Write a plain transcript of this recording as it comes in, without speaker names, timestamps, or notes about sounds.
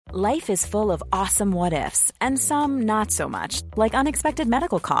Life is full of awesome what-ifs, and some not so much, like unexpected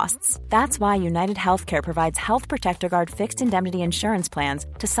medical costs. That's why United Healthcare provides Health Protector Guard fixed indemnity insurance plans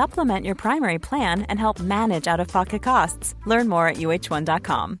to supplement your primary plan and help manage out-of-pocket costs. Learn more at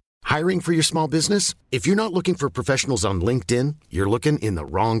uh1.com. Hiring for your small business? If you're not looking for professionals on LinkedIn, you're looking in the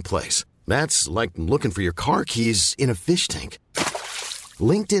wrong place. That's like looking for your car keys in a fish tank.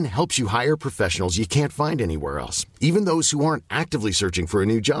 LinkedIn helps you hire professionals you can't find anywhere else, even those who aren't actively searching for a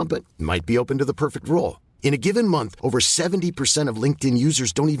new job but might be open to the perfect role. In a given month, over 70% of LinkedIn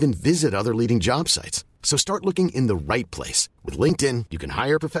users don't even visit other leading job sites. So start looking in the right place. With LinkedIn, you can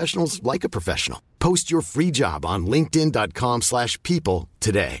hire professionals like a professional. Post your free job on linkedin.com/people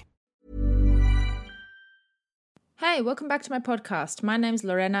today. Hey, welcome back to my podcast. My name's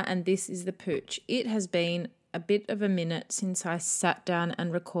Lorena and this is The Pooch. It has been a bit of a minute since I sat down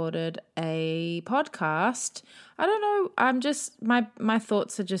and recorded a podcast. I don't know, my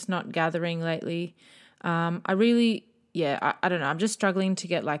thoughts are just not gathering lately. I don't know, I'm just struggling to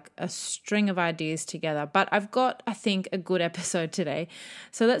get like a string of ideas together, but I've got, I think, a good episode today.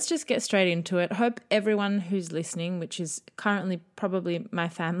 So let's just get straight into it. Hope everyone who's listening, which is currently probably my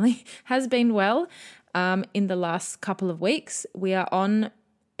family, has been well in the last couple of weeks. We are on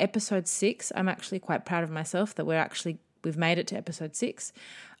episode 6. I'm actually quite proud of myself that we've made it to episode 6.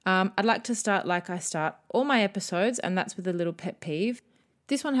 I'd like to start like I start all my episodes, and that's with a little pet peeve.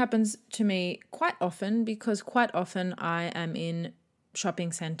 This one happens to me quite often because quite often I am in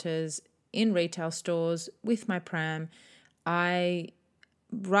shopping centres, in retail stores with my pram. I,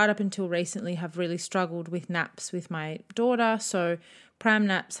 right up until recently, have really struggled with naps with my daughter. So pram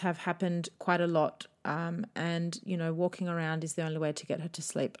naps have happened quite a lot. And, you know, walking around is the only way to get her to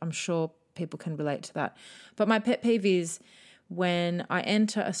sleep. I'm sure people can relate to that. But my pet peeve is when I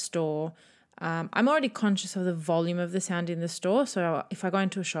enter a store, I'm already conscious of the volume of the sound in the store. So if I go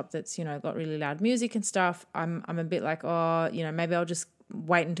into a shop that's, you know, got really loud music and stuff, I'm a bit like, maybe I'll just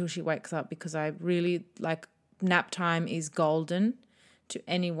wait until she wakes up, because I really like nap time is golden to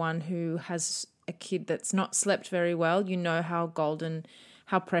anyone who has a kid that's not slept very well. You know how golden,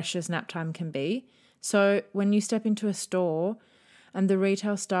 how precious nap time can be. So when you step into a store and the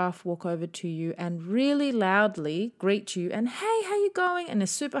retail staff walk over to you and really loudly greet you and, hey, how you going? And they're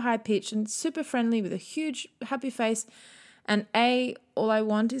super high pitched and super friendly with a huge happy face. And A, all I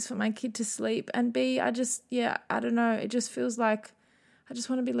want is for my kid to sleep. And B, I don't know. It just feels like I just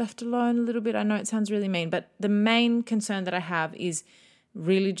want to be left alone a little bit. I know it sounds really mean, but the main concern that I have is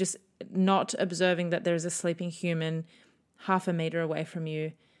really just not observing that there is a sleeping human half a meter away from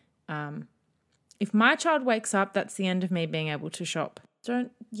you. If my child wakes up, that's the end of me being able to shop.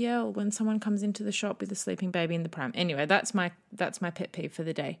 Don't yell when someone comes into the shop with a sleeping baby in the pram. Anyway, that's my pet peeve for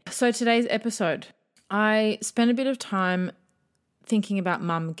the day. So today's episode, I spent a bit of time thinking about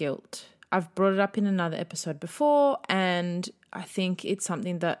mum guilt. I've brought it up in another episode before, and I think it's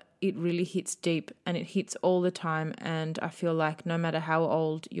something that it really hits deep and it hits all the time. And I feel like no matter how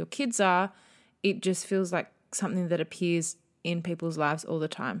old your kids are, it just feels like something that appears in people's lives all the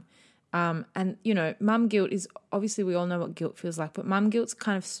time. And, you know, mum guilt is, obviously we all know what guilt feels like, but mum guilt's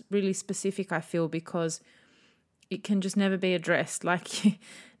kind of really specific, I feel, because it can just never be addressed. Like,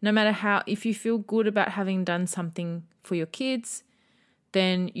 no matter how, if you feel good about having done something for your kids,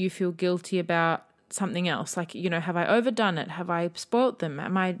 then you feel guilty about something else. Like, you know, have I overdone it? Have I spoilt them?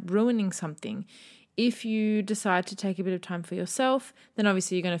 Am I ruining something? If you decide to take a bit of time for yourself, then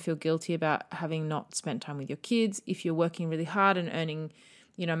obviously you're going to feel guilty about having not spent time with your kids. If you're working really hard and earning,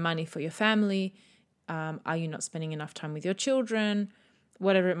 you know, money for your family, are you not spending enough time with your children?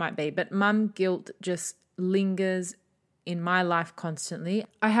 Whatever it might be. But mum guilt just lingers in my life constantly.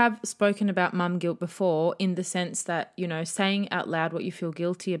 I have spoken about mum guilt before in the sense that, you know, saying out loud what you feel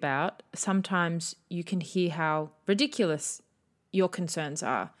guilty about, sometimes you can hear how ridiculous your concerns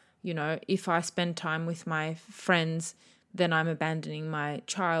are. You know, if I spend time with my friends, then I'm abandoning my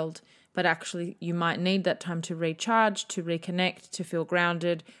child. But actually, you might need that time to recharge, to reconnect, to feel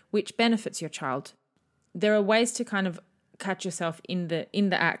grounded, which benefits your child. There are ways to kind of catch yourself in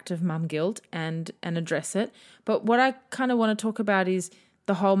the act of mum guilt and address it. But what I kind of want to talk about is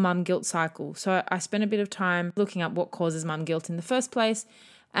the whole mum guilt cycle. So I spent a bit of time looking up what causes mum guilt in the first place,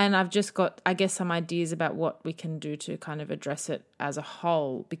 and I've just got, I guess, some ideas about what we can do to kind of address it as a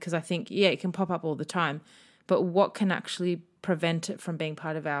whole, because I think, yeah, it can pop up all the time, but what can actually prevent it from being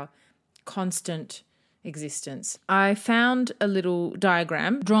part of our constant existence. I found a little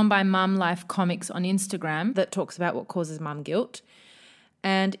diagram drawn by Mum Life Comics on Instagram that talks about what causes mum guilt.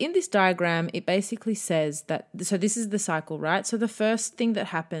 And in this diagram, it basically says that, so this is the cycle, right? So the first thing that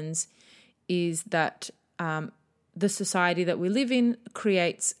happens is that the society that we live in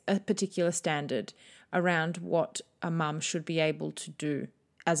creates a particular standard around what a mum should be able to do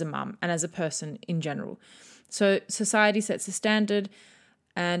as a mum and as a person in general. So society sets a standard,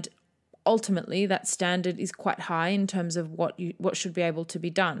 and ultimately that standard is quite high in terms of what should be able to be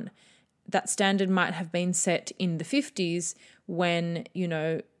done. That standard might have been set in the 50s when,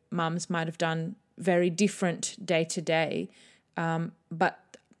 mums might have done very different day to day, but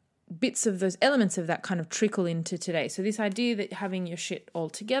bits of those elements of that kind of trickle into today. So this idea that having your shit all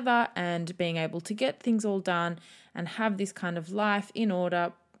together and being able to get things all done and have this kind of life in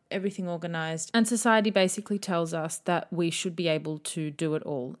order, everything organized, and society basically tells us that we should be able to do it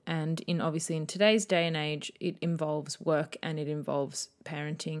all. And obviously in today's day and age, it involves work and it involves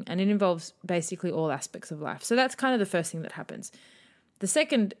parenting and it involves basically all aspects of life. So that's kind of the first thing that happens. The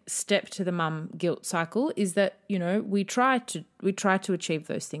second step to the mum guilt cycle is that, we try to achieve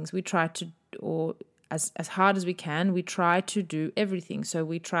those things. We try to, or as hard as we can, we try to do everything. So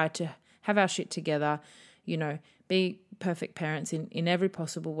we try to have our shit together, be perfect parents in every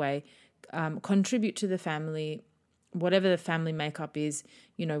possible way, contribute to the family, whatever the family makeup is,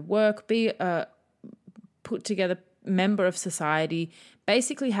 work, be a put together member of society,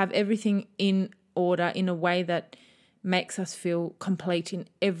 basically have everything in order in a way that makes us feel complete in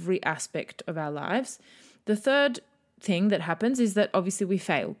every aspect of our lives. The third thing that happens is that obviously we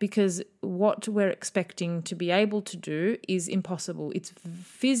fail because what we're expecting to be able to do is impossible. It's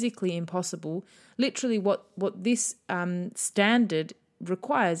physically impossible. Literally what this standard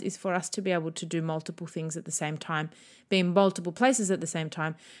requires is for us to be able to do multiple things at the same time, be in multiple places at the same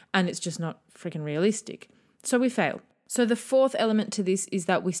time, and it's just not freaking realistic. So we fail. So the fourth element to this is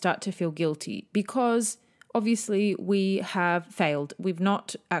that we start to feel guilty because obviously we have failed. We've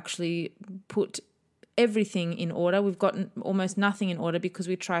not actually put everything in order. We've gotten almost nothing in order because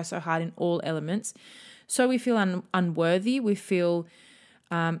we try so hard in all elements. So we feel unworthy. We feel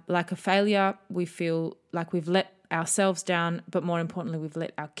like a failure. We feel like we've let ourselves down, but more importantly, we've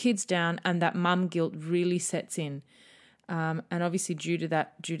let our kids down, and that mum guilt really sets in. And obviously due to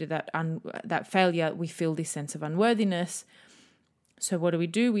that failure, we feel this sense of unworthiness. So what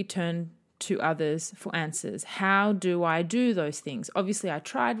do? We turn to others for answers. How do I do those things? Obviously, I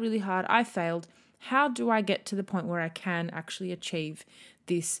tried really hard. I failed. How do I get to the point where I can actually achieve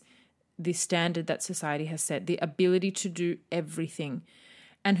this standard that society has set, the ability to do everything?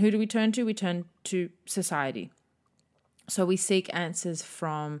 And who do we turn to? We turn to society. So we seek answers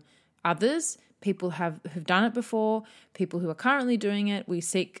from others, people who've done it before, people who are currently doing it. We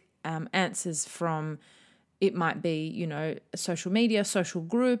seek answers from, it might be, social media, social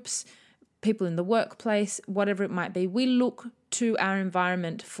groups, people in the workplace, whatever it might be. We look to our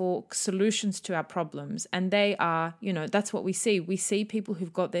environment for solutions to our problems, and they are, that's what we see. We see people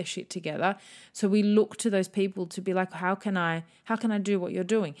who've got their shit together. So we look to those people to be like, how can I do what you're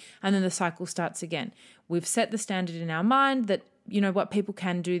doing? And then the cycle starts again. We've set the standard in our mind that, what people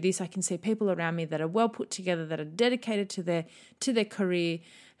can do this. I can see people around me that are well put together, that are dedicated to their career,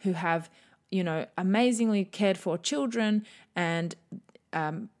 who have, amazingly cared for children and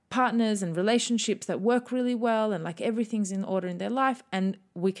partners and relationships that work really well, and like everything's in order in their life. And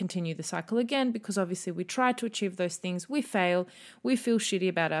we continue the cycle again because obviously we try to achieve those things, we fail, we feel shitty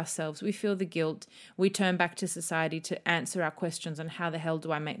about ourselves, we feel the guilt, we turn back to society to answer our questions on how the hell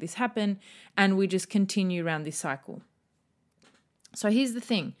do I make this happen, and we just continue around this cycle. So here's the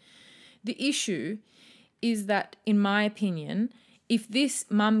thing. The issue is that, in my opinion, if this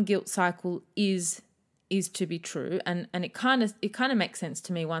mum guilt cycle is to be true, and it kind of makes sense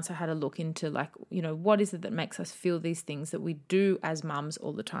to me once I had a look into what is it that makes us feel these things that we do as mums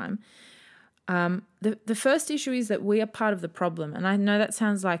all the time. The first issue is that we are part of the problem, and I know that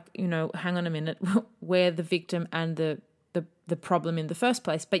sounds like, hang on a minute, we're the victim and the problem in the first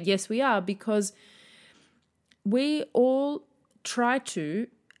place, but yes we are, because we all try to,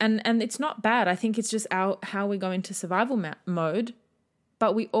 and it's not bad, I think it's just how we go into survival mode,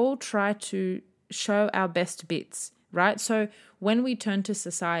 but we all try to show our best bits, right? So when we turn to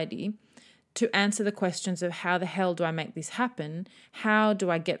society to answer the questions of how the hell do I make this happen, how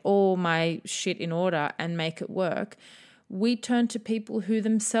do I get all my shit in order and make it work, we turn to people who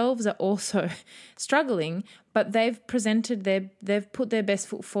themselves are also struggling, but they've put their best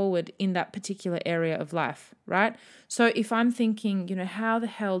foot forward in that particular area of life, right? So if I'm thinking, how the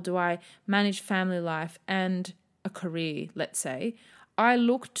hell do I manage family life and a career, let's say, I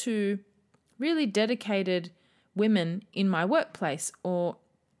look to really dedicated women in my workplace or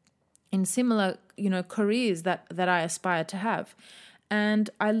in similar, careers that I aspire to have. And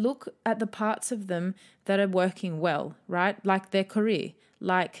I look at the parts of them that are working well, right? Like their career,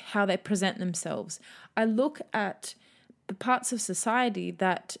 like how they present themselves. I look at the parts of society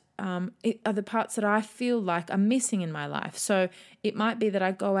that are the parts that I feel like are missing in my life. So it might be that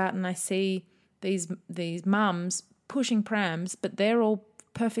I go out and I see these mums pushing prams, but they're all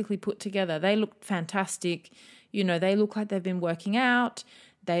perfectly put together. They look fantastic. You know, they look like they've been working out.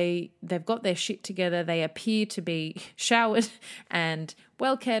 They've got their shit together. They appear to be showered and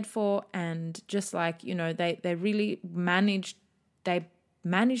well cared for, and just like, you know, they really manage their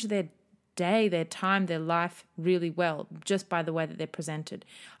day, their time, their life really well, just by the way that they're presented.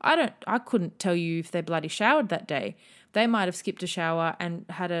 I couldn't tell you if they bloody showered that day. They might have skipped a shower and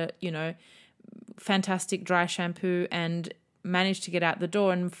had a, you know, fantastic dry shampoo and managed to get out the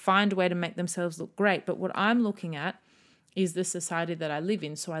door and find a way to make themselves look great. But what I'm looking at is the society that I live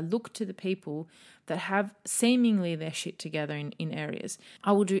in. So I look to the people that have seemingly their shit together in areas.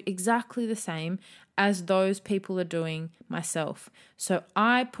 I will do exactly the same as those people are doing myself. So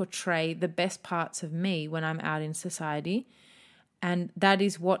I portray the best parts of me when I'm out in society, and that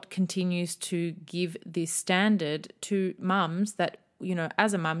is what continues to give this standard to mums that, you know,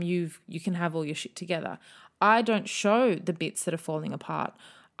 as a mum, you can have all your shit together. I don't show the bits that are falling apart.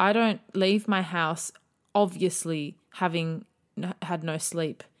 I don't leave my house obviously having had no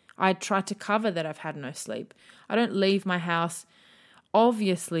sleep. I try to cover that I've had no sleep. I don't leave my house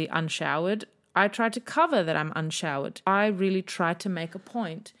obviously unshowered. I try to cover that I'm unshowered. I really try to make a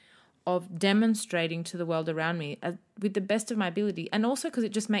point of demonstrating to the world around me with the best of my ability. And also because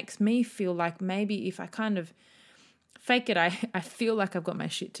it just makes me feel like maybe if I kind of fake it, I feel like I've got my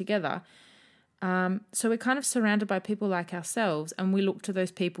shit together. So we're kind of surrounded by people like ourselves, and we look to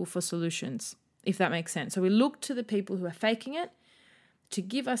those people for solutions, if that makes sense. So we look to the people who are faking it to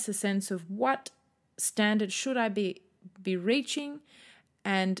give us a sense of what standard should I be reaching,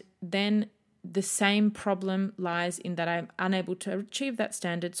 and then the same problem lies in that I'm unable to achieve that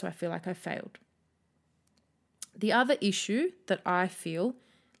standard, so I feel like I failed. The other issue that I feel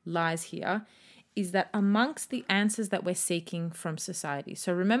lies here is that amongst the answers that we're seeking from society,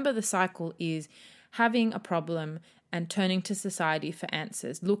 so remember the cycle is having a problem and turning to society for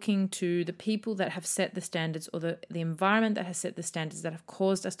answers, looking to the people that have set the standards or the environment that has set the standards that have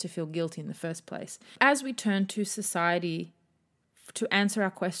caused us to feel guilty in the first place. As we turn to society to answer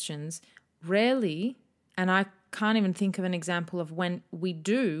our questions, rarely, and I can't even think of an example of when we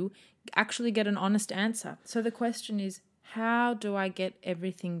do actually get an honest answer. So the question is, how do I get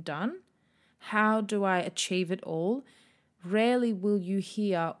everything done? How do I achieve it all? Rarely will you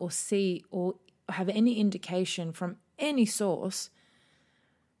hear or see or have any indication from any source.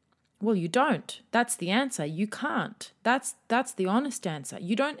 Well, you don't. That's the answer. You can't. That's the honest answer.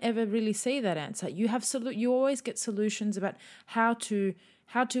 You don't ever really see that answer. You always get solutions about how to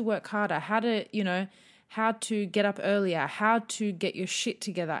work harder, how to get up earlier, how to get your shit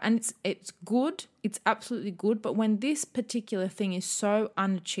together. And it's good. It's absolutely good. But when this particular thing is so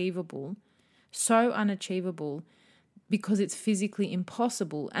unachievable because it's physically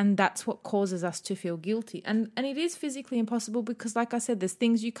impossible, and that's what causes us to feel guilty. And it is physically impossible because, like I said, there's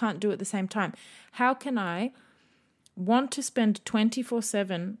things you can't do at the same time. How can I want to spend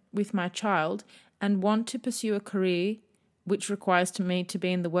 24/7 with my child and want to pursue a career which requires me to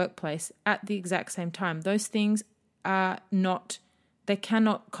be in the workplace at the exact same time? Those things are not, they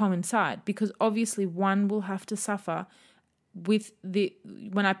cannot coincide, because obviously one will have to suffer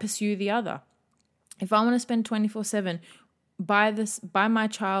when I pursue the other. If I want to spend 24/7 by my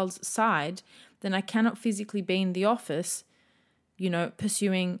child's side, then I cannot physically be in the office,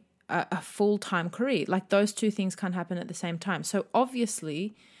 pursuing a full-time career. Like, those two things can't happen at the same time. So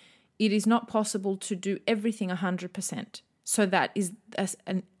obviously it is not possible to do everything 100%. So that is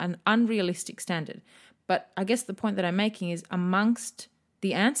an unrealistic standard. But I guess the point that I'm making is, amongst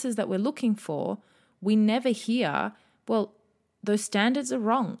the answers that we're looking for, we never hear, well, those standards are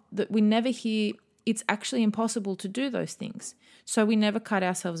wrong. That we never hear it's actually impossible to do those things. So we never cut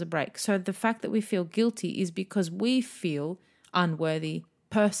ourselves a break. So the fact that we feel guilty is because we feel unworthy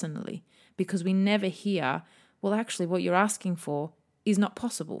personally, because we never hear, well, actually what you're asking for is not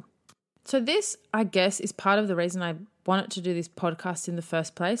possible. So this, I guess, is part of the reason I wanted to do this podcast in the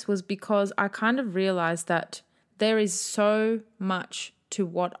first place, was because I kind of realized that there is so much to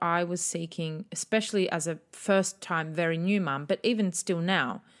what I was seeking, especially as a first-time, very new mum, but even still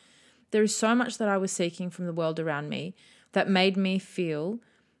now. There is so much that I was seeking from the world around me that made me feel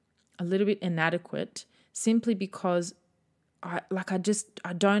a little bit inadequate, simply because I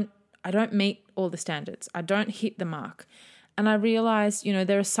don't meet all the standards. I don't hit the mark. And I realized,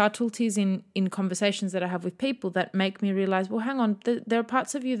 there are subtleties in conversations that I have with people that make me realize, well, hang on, there are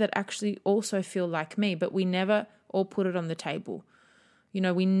parts of you that actually also feel like me, but we never all put it on the table. You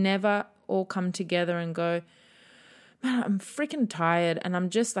know, we never all come together and go, man, I'm freaking tired and I'm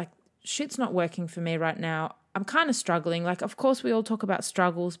just like, shit's not working for me right now. I'm kind of struggling. Like, of course, we all talk about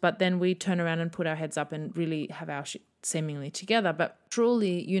struggles, but then we turn around and put our heads up and really have our shit seemingly together. But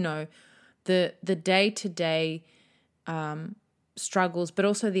truly, you know, the day-to-day struggles, but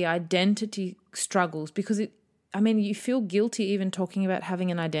also the identity struggles, because you feel guilty even talking about having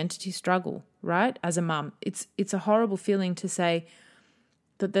an identity struggle, right? As a mum, it's a horrible feeling to say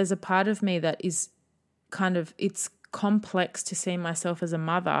that there's a part of me that is it's complex to see myself as a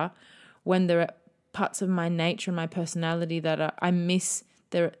mother when there are parts of my nature and my personality that I miss.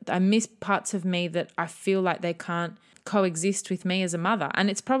 I miss parts of me that I feel like they can't coexist with me as a mother. And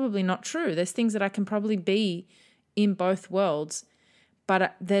it's probably not true. There's things that I can probably be in both worlds.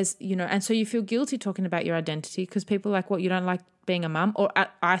 But there's, you know, and so you feel guilty talking about your identity because people are like, what, you don't like being a mum? Or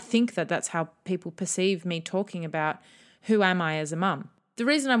I think that's how people perceive me talking about who am I as a mum. The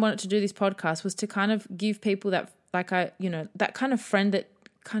reason I wanted to do this podcast was to kind of give people that, like, that kind of friend that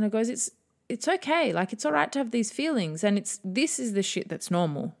kind of goes, it's okay. Like, it's all right to have these feelings, and this is the shit that's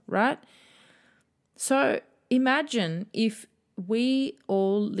normal, right? So imagine if we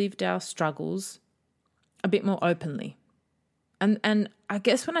all lived our struggles a bit more openly. And I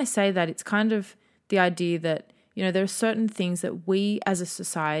guess when I say that, it's kind of the idea that, you know, there are certain things that we as a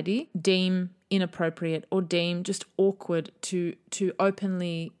society deem inappropriate or deem just awkward to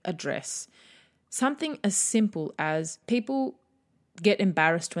openly address. Something as simple as people get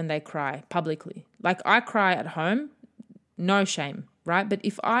embarrassed when they cry publicly. Like, I cry at home, no shame, right? But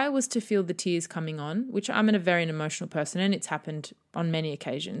if I was to feel the tears coming on, which I'm a very emotional person and it's happened on many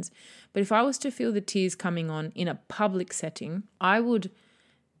occasions, but if I was to feel the tears coming on in a public setting, I would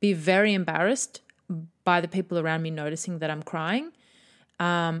be very embarrassed by the people around me noticing that I'm crying.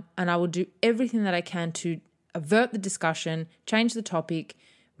 And I will do everything that I can to avert the discussion, change the topic,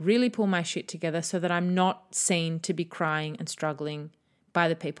 really pull my shit together so that I'm not seen to be crying and struggling by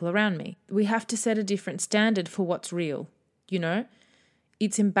the people around me. We have to set a different standard for what's real, you know?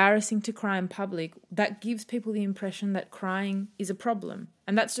 It's embarrassing to cry in public. That gives people the impression that crying is a problem.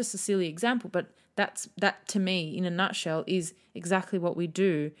 And that's just a silly example, but that to me, in a nutshell, is exactly what we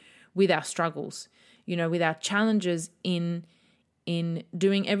do with our struggles, you know, with our challenges in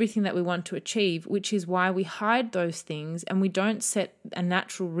doing everything that we want to achieve, which is why we hide those things and we don't set a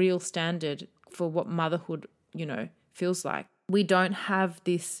natural, real standard for what motherhood, you know, feels like. We don't have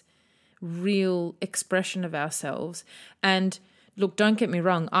this real expression of ourselves. And look, don't get me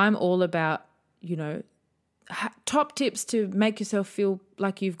wrong, I'm all about, you know, top tips to make yourself feel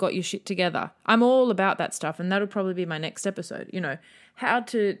like you've got your shit together. I'm all about that stuff, and that'll probably be my next episode, you know, how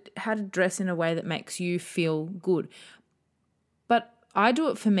to dress in a way that makes you feel good. But I do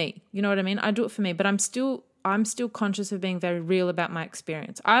it for me, you know what I mean? I do it for me, but I'm still conscious of being very real about my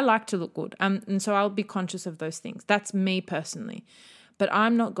experience. I like to look good, and so I'll be conscious of those things. That's me personally. But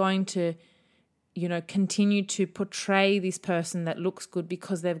I'm not going to, you know, continue to portray this person that looks good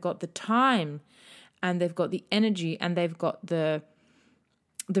because they've got the time and they've got the energy and they've got the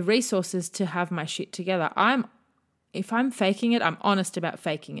resources to have my shit together. If I'm faking it, I'm honest about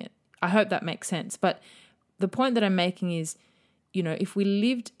faking it. I hope that makes sense. But the point that I'm making is, you know, if we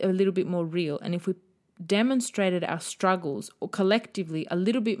lived a little bit more real and if we demonstrated our struggles or collectively a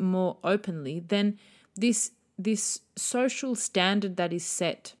little bit more openly, then this social standard that is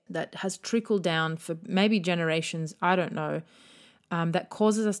set, that has trickled down for maybe generations, I don't know, that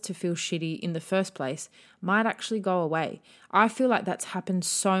causes us to feel shitty in the first place, might actually go away. I feel like that's happened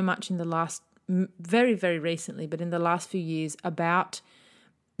so much in the last, very, very recently, but in the last few years about,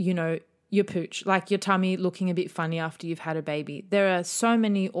 you know, your pooch, like your tummy looking a bit funny after you've had a baby. There are so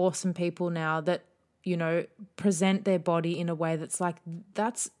many awesome people now that, you know, present their body in a way that's like,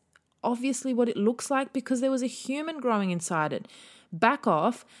 that's obviously what it looks like because there was a human growing inside it. Back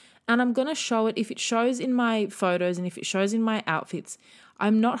off. And I'm going to show it. If it shows in my photos and if it shows in my outfits,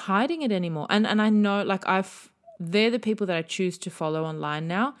 I'm not hiding it anymore. And I know, like, they're the people that I choose to follow online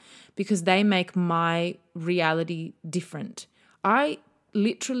now because they make my reality different. It's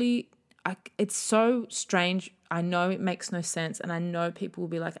so strange. I know it makes no sense. And I know people will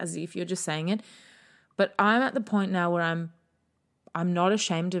be like, as if you're just saying it. But I'm at the point now where I'm not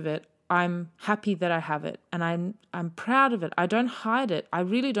ashamed of it. I'm happy that I have it and I'm proud of it. I don't hide it. I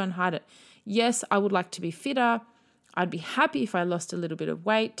really don't hide it. Yes, I would like to be fitter. I'd be happy if I lost a little bit of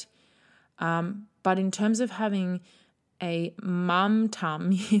weight. But in terms of having a mum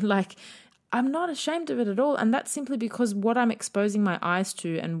tummy, like, I'm not ashamed of it at all. And that's simply because what I'm exposing my eyes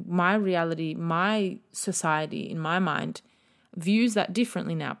to and my reality, my society in my mind views that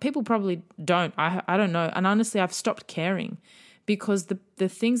differently now. People probably don't. I don't know. And honestly, I've stopped caring because the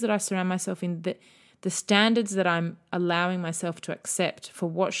things that I surround myself in, the standards that I'm allowing myself to accept for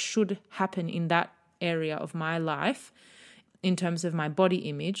what should happen in that area of my life in terms of my body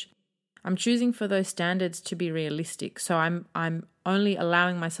image, I'm choosing for those standards to be realistic. So I'm only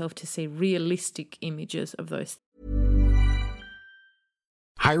allowing myself to see realistic images of those.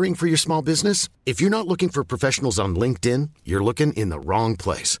 Hiring for your small business? If you're not looking for professionals on LinkedIn, you're looking in the wrong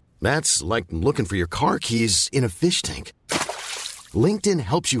place. That's like looking for your car keys in a fish tank. LinkedIn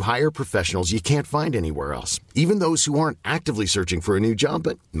helps you hire professionals you can't find anywhere else, even those who aren't actively searching for a new job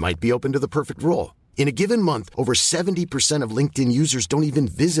but might be open to the perfect role. In a given month, over 70% of LinkedIn users don't even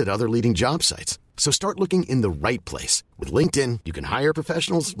visit other leading job sites. So start looking in the right place. With LinkedIn, you can hire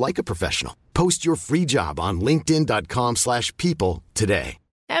professionals like a professional. Post your free job on linkedin.com/people today.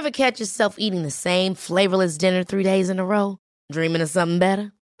 Ever catch yourself eating the same flavorless dinner 3 days in a row? Dreaming of something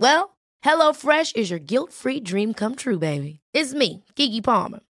better? Well, HelloFresh is your guilt-free dream come true, baby. It's me, Keke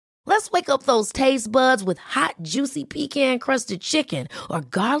Palmer. Let's wake up those taste buds with hot, juicy pecan-crusted chicken or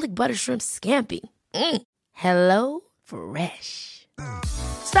garlic butter shrimp scampi. Hello Fresh.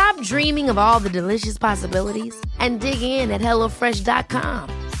 Stop dreaming of all the delicious possibilities and dig in at HelloFresh.com.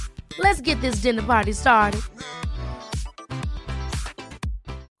 Let's get this dinner party started.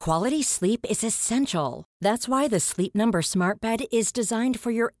 Quality sleep is essential. That's why the Sleep Number Smart Bed is designed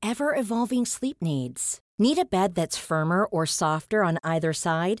for your ever-evolving sleep needs. Need a bed that's firmer or softer on either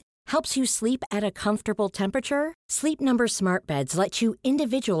side? Helps you sleep at a comfortable temperature? Sleep Number Smart Beds let you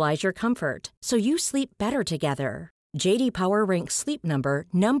individualize your comfort, so you sleep better together. J.D. Power ranks Sleep Number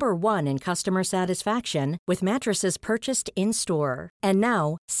number 1 in customer satisfaction with mattresses purchased in-store. And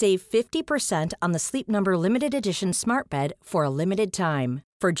now, save 50% on the Sleep Number Limited Edition Smart Bed for a limited time.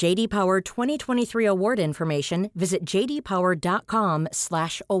 For J.D. Power 2023 award information, visit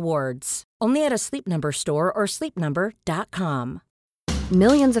jdpower.com/awards. Only at a Sleep Number store or sleepnumber.com.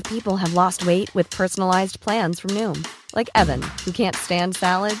 Millions of people have lost weight with personalized plans from Noom. Like Evan, who can't stand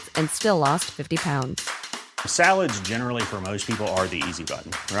salads and still lost 50 pounds. Salads generally for most people are the easy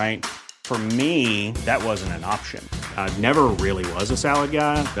button, right? For me, that wasn't an option. I never really was a salad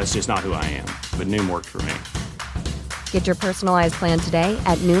guy. That's just not who I am. But Noom worked for me. Get your personalized plan today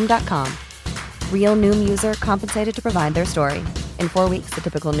at Noom.com. Real Noom user compensated to provide their story. In 4 weeks, the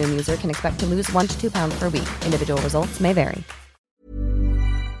typical Noom user can expect to lose 1 to 2 pounds per week. Individual results may vary.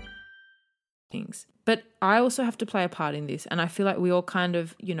 Things. But I also have to play a part in this. And I feel like we all kind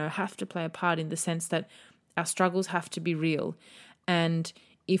of, have to play a part in the sense that our struggles have to be real. And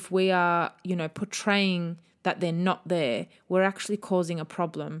if we are, portraying that they're not there, we're actually causing a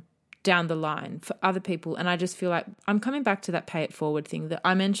problem down the line for other people. And I just feel like I'm coming back to that pay it forward thing that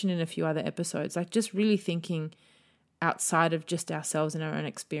I mentioned in a few other episodes, like just really thinking outside of just ourselves and our own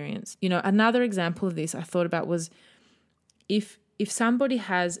experience. Another example of this I thought about was if somebody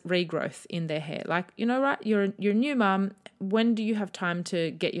has regrowth in their hair, like, right, you're a new mum, when do you have time to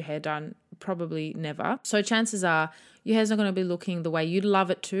get your hair done? Probably never. So chances are your hair's not going to be looking the way you'd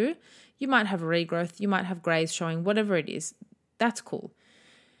love it to. You might have a regrowth, you might have grays showing, whatever it is. That's cool.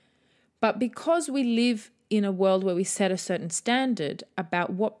 But because we live in a world where we set a certain standard about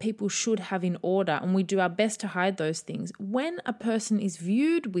what people should have in order, and we do our best to hide those things, when a person is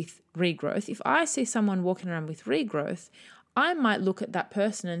viewed with regrowth, if I see someone walking around with regrowth, I might look at that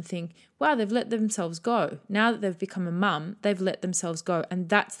person and think, wow, they've let themselves go. Now that they've become a mum, they've let themselves go. And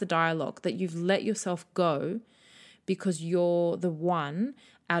that's the dialogue, that you've let yourself go because you're the one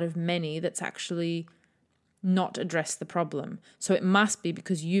out of many that's actually not address the problem. So it must be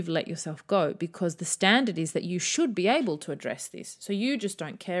because you've let yourself go, because the standard is that you should be able to address this. So you just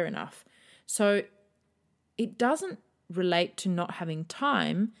don't care enough. So it doesn't relate to not having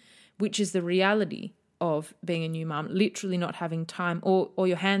time, which is the reality of being a new mum, literally not having time or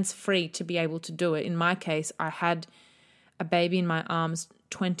your hands free to be able to do it. In my case, I had a baby in my arms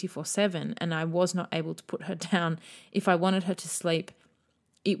 24/7 and I was not able to put her down. If I wanted her to sleep,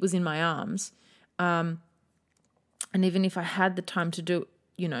 it was in my arms. And even if I had the time to do,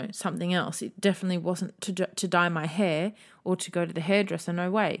 something else, it definitely wasn't to dye my hair or to go to the hairdresser, no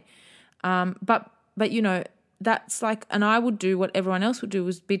way. But that's like, and I would do what everyone else would do,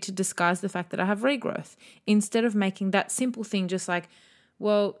 was be to disguise the fact that I have regrowth, instead of making that simple thing just like,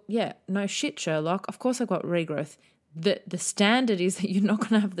 well, yeah, no shit, Sherlock, of course I've got regrowth. The standard is that you're not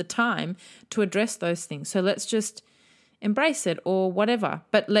going to have the time to address those things. So let's just embrace it or whatever.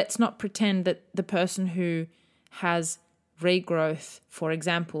 But let's not pretend that the person who has regrowth, for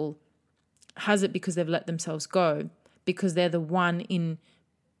example, has it because they've let themselves go, because they're the one in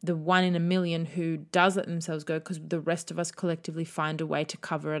a million who does let themselves go, because the rest of us collectively find a way to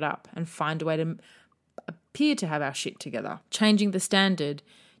cover it up and find a way to appear to have our shit together. Changing the standard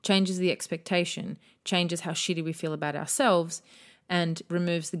changes the expectation, changes how shitty we feel about ourselves, and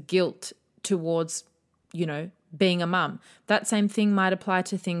removes the guilt towards, you know, being a mum. That same thing might apply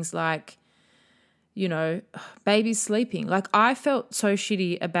to things like, you know, baby's sleeping. Like, I felt so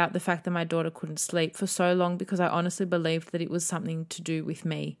shitty about the fact that my daughter couldn't sleep for so long because I honestly believed that it was something to do with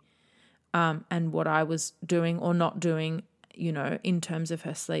me, and what I was doing or not doing, you know, in terms of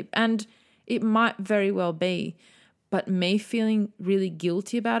her sleep. And it might very well be, but me feeling really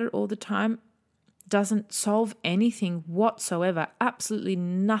guilty about it all the time doesn't solve anything whatsoever, absolutely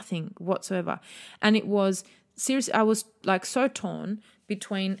nothing whatsoever. And it was, seriously, I was like so torn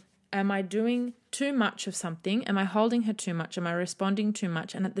between, am I doing too much of something? Am I holding her too much? Am I responding too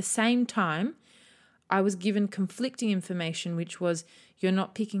much? And at the same time, I was given conflicting information, which was, you're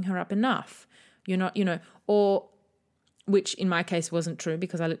not picking her up enough. You're not, you know, or, which in my case wasn't true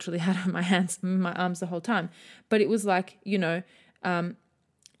because I literally had her in my hands, in my arms the whole time. But it was like, you know,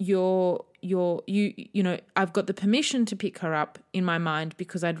 you know, I've got the permission to pick her up in my mind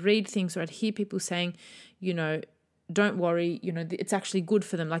because I'd read things or I'd hear people saying, you know, don't worry, you know, it's actually good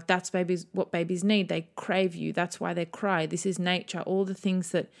for them. Like, that's what babies need. They crave you. That's why they cry. This is nature. All the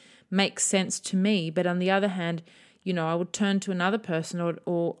things that make sense to me. But on the other hand, you know, I would turn to another person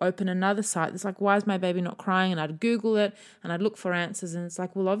or open another site. It's like, why is my baby not crying? And I'd Google it and I'd look for answers. And it's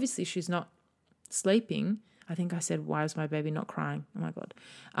like, well, obviously she's not sleeping. I think I said, why is my baby not crying? Oh my God.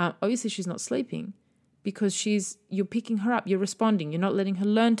 Obviously she's not sleeping because you're picking her up. You're responding. You're not letting her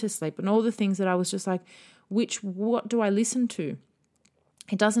learn to sleep. And all the things that I was just like, what do I listen to?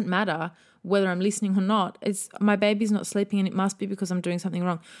 It doesn't matter whether I'm listening or not. It's my baby's not sleeping and it must be because I'm doing something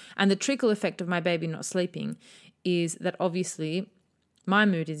wrong. And the trickle effect of my baby not sleeping is that obviously my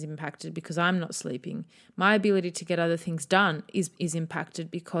mood is impacted because I'm not sleeping. My ability to get other things done is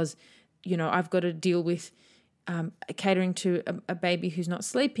impacted because, you know, I've got to deal with catering to a baby who's not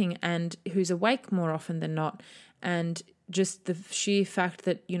sleeping and who's awake more often than not. And just the sheer fact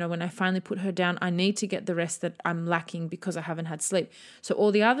that, you know, when I finally put her down, I need to get the rest that I'm lacking because I haven't had sleep. So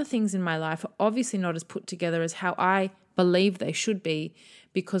all the other things in my life are obviously not as put together as how I believe they should be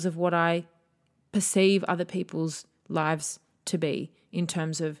because of what I perceive other people's lives to be in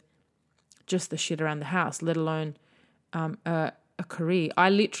terms of just the shit around the house, let alone a career.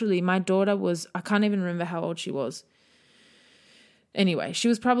 My daughter was, I can't even remember how old she was. Anyway, she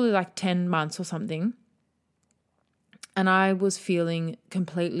was probably like 10 months or something. And I was feeling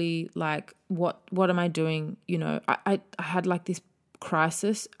completely like, what am I doing? You know, I had like this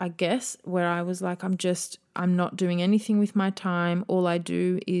crisis, I guess, where I was like, I'm not doing anything with my time. All I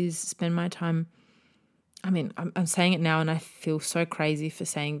do is spend my time. I mean, I'm saying it now and I feel so crazy for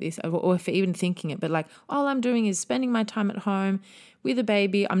saying this or for even thinking it, but like all I'm doing is spending my time at home with a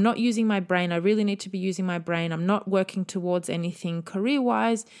baby. I'm not using my brain. I really need to be using my brain. I'm not working towards anything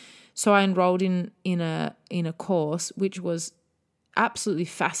career-wise. So I enrolled in a course which was absolutely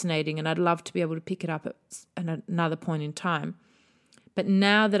fascinating and I'd love to be able to pick it up at another point in time. But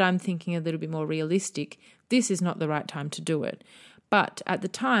now that I'm thinking a little bit more realistic, this is not the right time to do it. But at the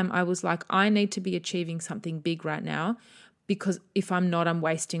time, I was like, I need to be achieving something big right now because if I'm not, I'm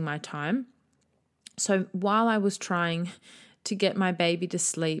wasting my time. So while I was trying to get my baby to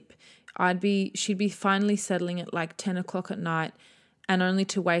sleep, she'd be finally settling at like 10 o'clock at night and only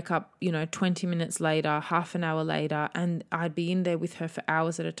to wake up, you know, 20 minutes later, half an hour later, and I'd be in there with her for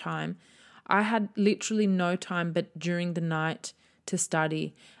hours at a time. I had literally no time but during the night to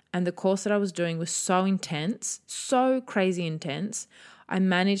study. And the course that I was doing was so intense, so crazy intense. I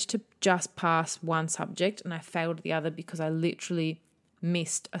managed to just pass one subject and I failed the other because I literally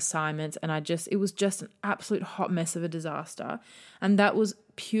missed assignments and it was just an absolute hot mess of a disaster. And that was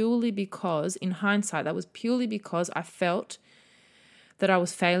purely because, in hindsight, I felt that I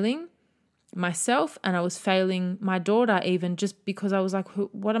was failing myself and I was failing my daughter even just because I was like,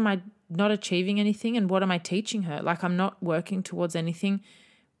 what am I not achieving anything and what am I teaching her? Like, I'm not working towards anything.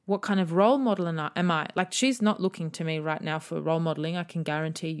 What kind of role model am I? Like, she's not looking to me right now for role modeling, I can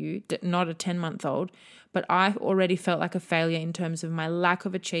guarantee you, not a 10-month-old. But I already felt like a failure in terms of my lack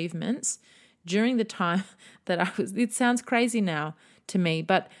of achievements during the time that it sounds crazy now to me,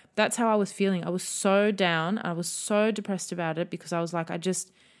 but that's how I was feeling. I was so down. I was so depressed about it because I was like,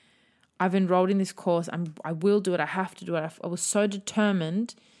 I've enrolled in this course. I will do it. I have to do it. I was so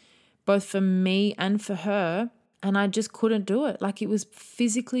determined, both for me and for her. And I just couldn't do it. Like, it was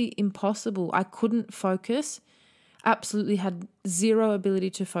physically impossible. I couldn't focus, absolutely had zero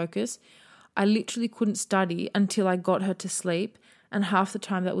ability to focus. I literally couldn't study until I got her to sleep. And half the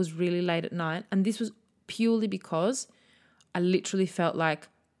time that was really late at night. And this was purely because I literally felt like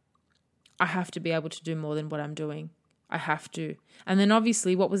I have to be able to do more than what I'm doing. I have to. And then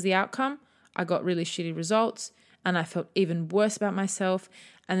obviously, what was the outcome? I got really shitty results and I felt even worse about myself.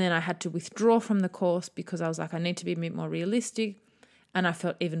 And then I had to withdraw from the course because I was like, I need to be a bit more realistic. And I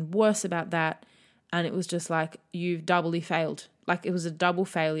felt even worse about that. And it was just like, you've doubly failed. Like it was a double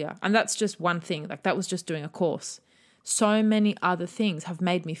failure. And that's just one thing. Like that was just doing a course. So many other things have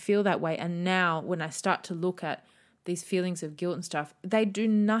made me feel that way. And now when I start to look at these feelings of guilt and stuff, they do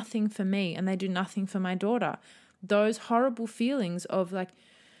nothing for me and they do nothing for my daughter. Those horrible feelings of like,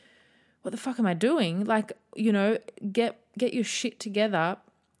 what the fuck am I doing? Like, you know, get your shit together,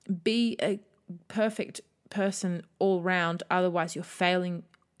 be a perfect person all round. Otherwise you're failing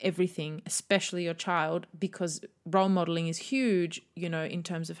everything, especially your child, because role modeling is huge, you know, in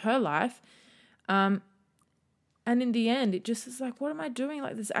terms of her life. And in the end, it just is like, what am I doing?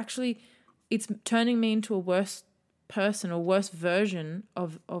 Like this actually, it's turning me into a worse person or worse version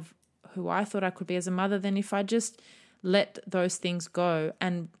of who I thought I could be as a mother than if I just let those things go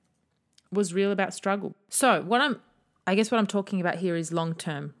and was real about struggle. So what I'm talking about here is long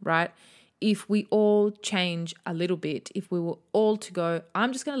term, right? If we all change a little bit, if we were all to go,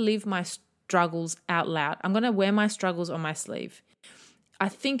 I'm just going to live my struggles out loud. I'm going to wear my struggles on my sleeve. I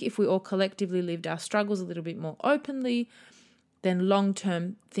think if we all collectively lived our struggles a little bit more openly, then long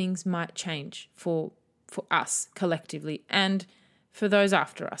term things might change for us collectively and for those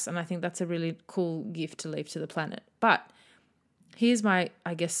after us. And I think that's a really cool gift to leave to the planet. But here's my,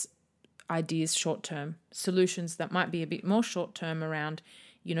 I guess, ideas short term, solutions that might be a bit more short term around,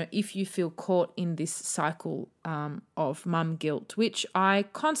 you know, if you feel caught in this cycle of mum guilt, which I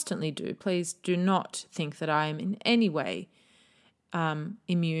constantly do. Please do not think that I am in any way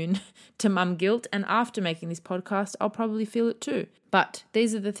immune to mum guilt. And after making this podcast, I'll probably feel it too. But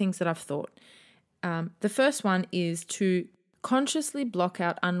these are the things that I've thought. The first one is to consciously block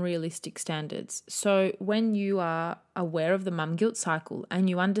out unrealistic standards. So when you are aware of the mum guilt cycle and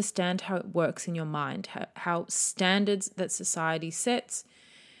you understand how it works in your mind, how standards that society sets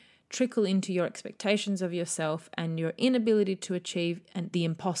trickle into your expectations of yourself, and your inability to achieve the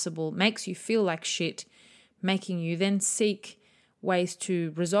impossible makes you feel like shit, making you then seek ways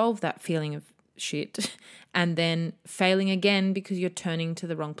to resolve that feeling of shit and then failing again because you're turning to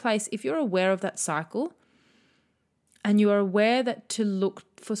the wrong place. If you're aware of that cycle and you are aware that to look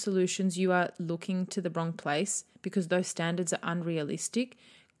for solutions you are looking to the wrong place because those standards are unrealistic,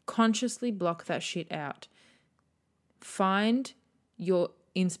 consciously block that shit out. Find your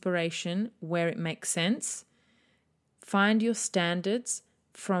inspiration where it makes sense. Find your standards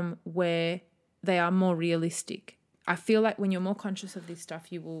from where they are more realistic. I feel like when you're more conscious of this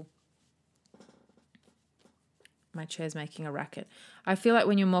stuff, you will... My chair's making a racket. I feel like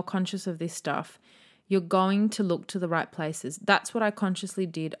when you're more conscious of this stuff, you're going to look to the right places. That's what I consciously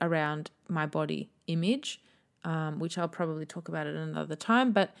did around my body image, which I'll probably talk about at another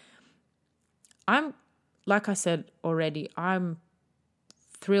time. But I'm, like I said already, I'm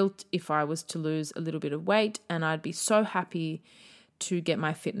thrilled if I was to lose a little bit of weight, and I'd be so happy to get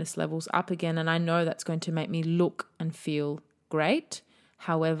my fitness levels up again. And I know that's going to make me look and feel great.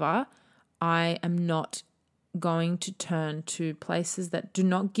 However, I am not going to turn to places that do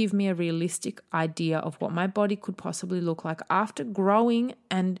not give me a realistic idea of what my body could possibly look like after growing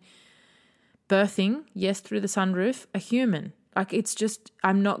and birthing, yes, through the sunroof, a human. Like it's just,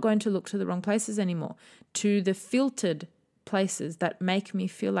 I'm not going to look to the wrong places anymore, to the filtered places that make me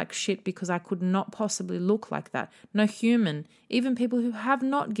feel like shit because I could not possibly look like that. No human, even people who have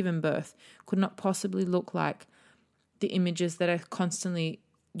not given birth, could not possibly look like the images that are constantly,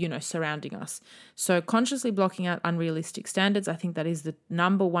 you know, surrounding us. So consciously blocking out unrealistic standards, I think that is the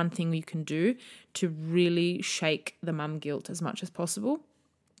number one thing you can do to really shake the mum guilt as much as possible.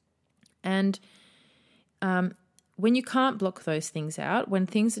 And when you can't block those things out, when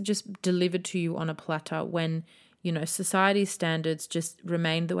things are just delivered to you on a platter, when, you know, society's standards just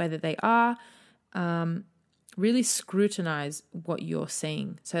remain the way that they are, really scrutinize what you're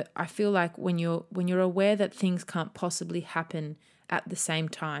seeing. So I feel like when you're aware that things can't possibly happen at the same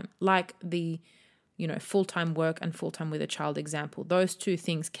time, like the, you know, full-time work and full-time with a child example, those two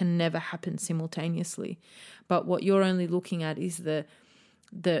things can never happen simultaneously. But what you're only looking at is the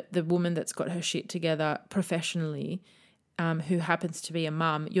woman that's got her shit together professionally, who happens to be a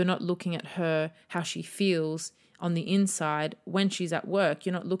mum. You're not looking at her, how she feels on the inside when she's at work.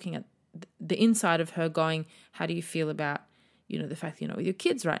 You're not looking at the inside of her going, how do you feel about, you know, the fact that you're not with your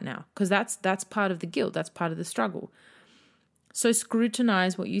kids right now? Because that's part of the guilt. That's part of the struggle. So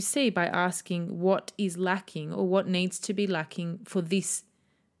scrutinize what you see by asking what is lacking or what needs to be lacking for this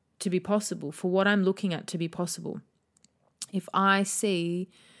to be possible, for what I'm looking at to be possible. If I see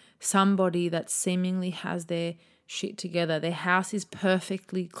somebody that seemingly has their shit together, their house is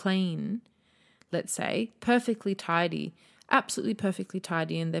perfectly clean, let's say, perfectly tidy, absolutely perfectly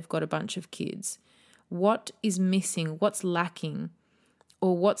tidy, and they've got a bunch of kids. What is missing? What's lacking?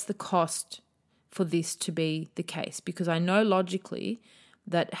 Or what's the cost for this to be the case? Because I know logically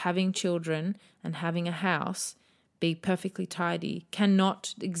that having children and having a house be perfectly tidy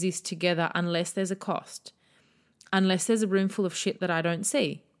cannot exist together unless there's a cost, unless there's a room full of shit that I don't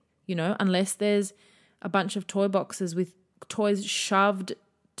see, unless there's a bunch of toy boxes with toys shoved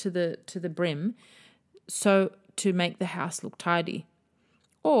to the brim so to make the house look tidy,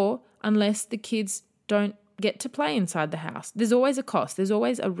 or unless the kids don't get to play inside the house. There's always a cost. There's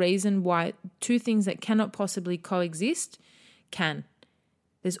always a reason why two things that cannot possibly coexist can.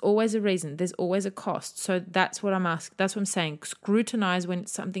 There's always a reason. There's always a cost. So that's what I'm asking. That's what I'm saying. Scrutinize when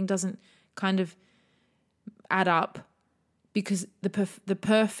something doesn't kind of add up, because the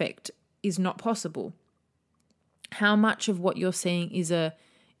perfect is not possible. How much of what you're seeing is a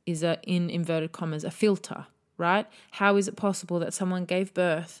in inverted commas a filter, right? How is it possible that someone gave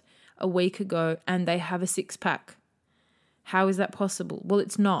birth a week ago and they have a 6-pack? How is that possible? Well,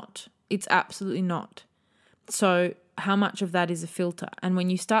 it's not. It's absolutely not. So how much of that is a filter? And when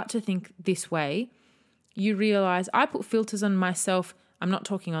you start to think this way, you realize I put filters on myself. I'm not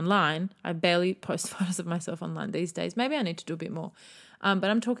talking online. I barely post photos of myself online these days. Maybe I need to do a bit more. But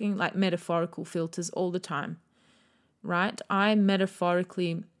I'm talking like metaphorical filters all the time, right? I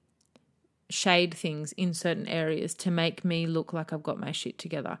metaphorically shade things in certain areas to make me look like I've got my shit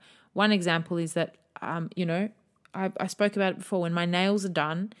together. One example is that, I spoke about it before. When my nails are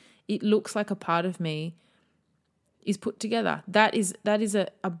done, it looks like a part of me is put together. That is a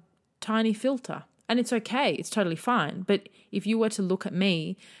tiny filter, and it's okay. It's totally fine. But if you were to look at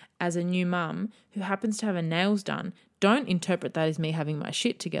me as a new mum who happens to have her nails done, don't interpret that as me having my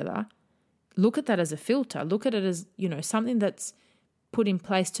shit together. Look at that as a filter. Look at it as, something that's put in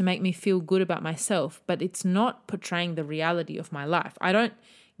place to make me feel good about myself, but it's not portraying the reality of my life. I don't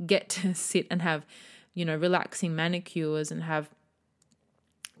get to sit and have, relaxing manicures and have,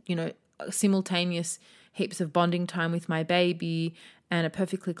 simultaneous heaps of bonding time with my baby and a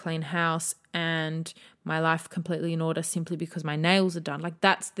perfectly clean house and my life completely in order simply because my nails are done. Like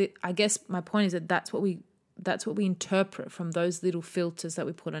I guess my point is that that's what we interpret from those little filters that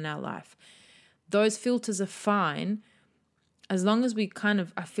we put on our life. Those filters are fine as long as we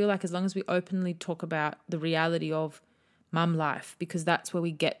I feel like as long as we openly talk about the reality of mum life, because that's where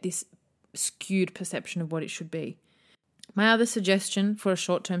we get this skewed perception of what it should be. My other suggestion for a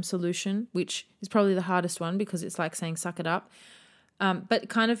short-term solution, which is probably the hardest one because it's like saying suck it up, but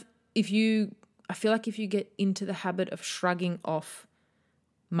kind of I feel like if you get into the habit of shrugging off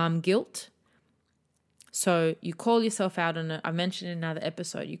mum guilt, so you call yourself out on it, I mentioned in another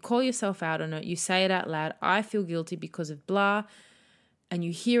episode, you call yourself out on it, you say it out loud, I feel guilty because of blah, and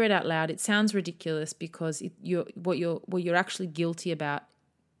you hear it out loud. It sounds ridiculous because what you're actually guilty about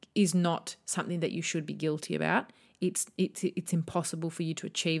is not something that you should be guilty about. It's impossible for you to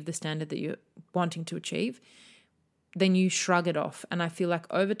achieve the standard that you're wanting to achieve. Then you shrug it off. And I feel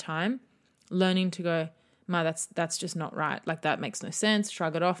like over time, learning to go, Ma, that's just not right. Like that makes no sense.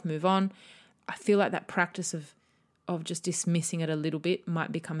 Shrug it off, move on. I feel like that practice of just dismissing it a little bit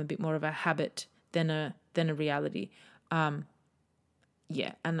might become a bit more of a habit than a reality. And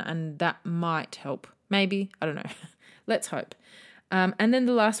that might help. Maybe, I don't know. Let's hope. And then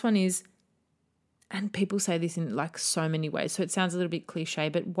the last one is, and people say this in like so many ways, so it sounds a little bit cliche,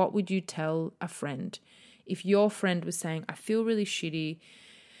 but what would you tell a friend if your friend was saying, I feel really shitty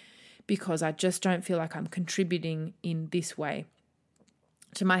because I just don't feel like I'm contributing in this way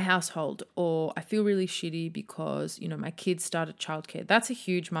to my household, or I feel really shitty because, my kids started childcare. That's a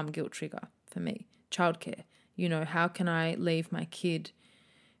huge mum guilt trigger for me, childcare. How can I leave my kid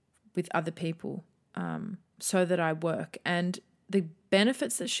with other people so that I work? And the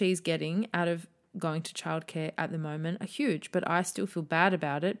benefits that she's getting out of going to childcare at the moment are huge, but I still feel bad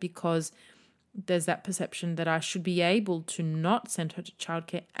about it because there's that perception that I should be able to not send her to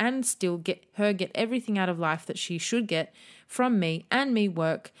childcare and still get everything out of life that she should get from me and me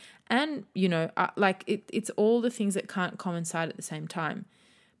work. And, it's all the things that can't coincide at the same time.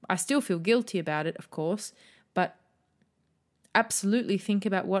 I still feel guilty about it, of course, but absolutely think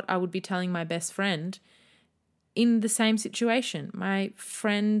about what I would be telling my best friend in the same situation. My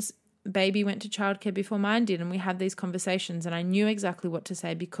friend's baby went to childcare before mine did, and we had these conversations, and I knew exactly what to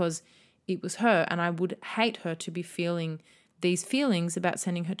say because it was her, and I would hate her to be feeling these feelings about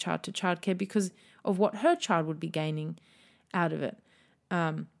sending her child to childcare because of what her child would be gaining out of it.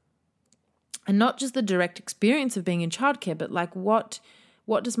 And not just the direct experience of being in childcare, but like what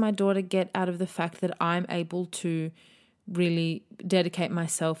What does my daughter get out of the fact that I'm able to really dedicate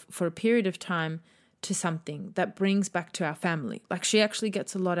myself for a period of time to something that brings back to our family? Like, she actually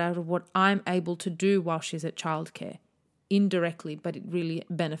gets a lot out of what I'm able to do while she's at childcare, indirectly, but it really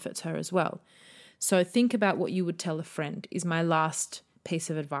benefits her as well. So think about what you would tell a friend is my last piece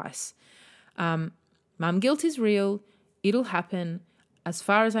of advice. Mum guilt is real. It'll happen. As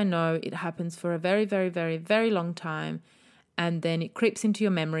far as I know, it happens for a very, very, very, very long time. And then it creeps into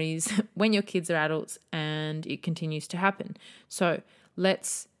your memories when your kids are adults, and it continues to happen. So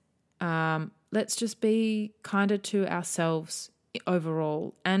let's just be kinder to ourselves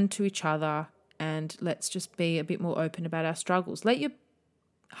overall and to each other, and let's just be a bit more open about our struggles. Let your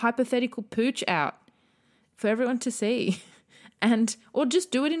hypothetical pooch out for everyone to see, or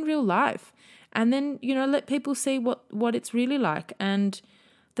just do it in real life. And then, let people see what it's really like. And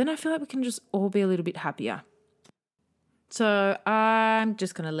then I feel like we can just all be a little bit happier. So I'm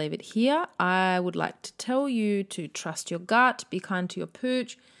just going to leave it here. I would like to tell you to trust your gut, be kind to your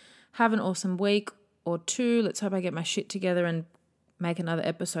pooch, have an awesome week or two. Let's hope I get my shit together and make another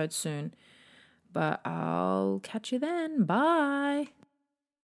episode soon. But I'll catch you then. Bye.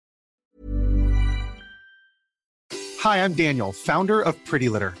 Hi, I'm Daniel, founder of Pretty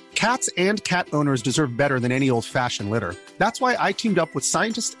Litter. Cats and cat owners deserve better than any old-fashioned litter. That's why I teamed up with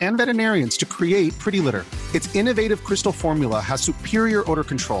scientists and veterinarians to create Pretty Litter. Its innovative crystal formula has superior odor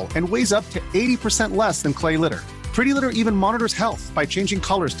control and weighs up to 80% less than clay litter. Pretty Litter even monitors health by changing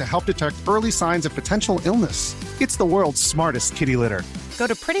colors to help detect early signs of potential illness. It's the world's smartest kitty litter. Go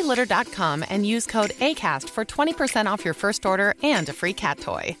to prettylitter.com and use code ACAST for 20% off your first order and a free cat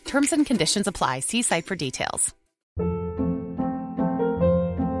toy. Terms and conditions apply. See site for details.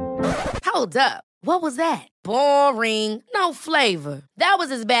 Hold up. What was that? Boring. No flavor. That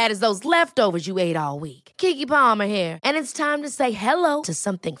was as bad as those leftovers you ate all week. Keke Palmer here, and it's time to say hello to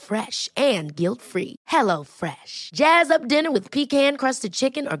something fresh and guilt-free. Hello Fresh. Jazz up dinner with pecan-crusted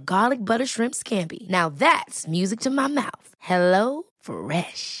chicken or garlic butter shrimp scampi. Now that's music to my mouth. Hello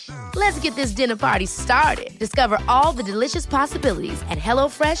Fresh. Let's get this dinner party started. Discover all the delicious possibilities at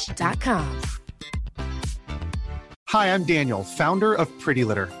HelloFresh.com. Hi, I'm Daniel, founder of Pretty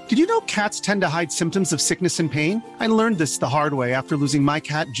Litter. Did you know cats tend to hide symptoms of sickness and pain? I learned this the hard way after losing my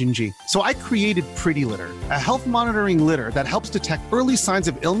cat, Gingy. So I created Pretty Litter, a health monitoring litter that helps detect early signs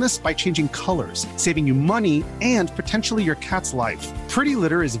of illness by changing colors, saving you money and potentially your cat's life. Pretty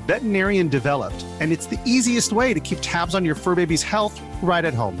Litter is veterinarian developed, and it's the easiest way to keep tabs on your fur baby's health right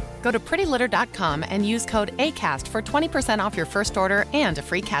at home. Go to prettylitter.com and use code ACAST for 20% off your first order and a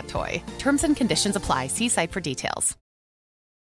free cat toy. Terms and conditions apply. See site for details.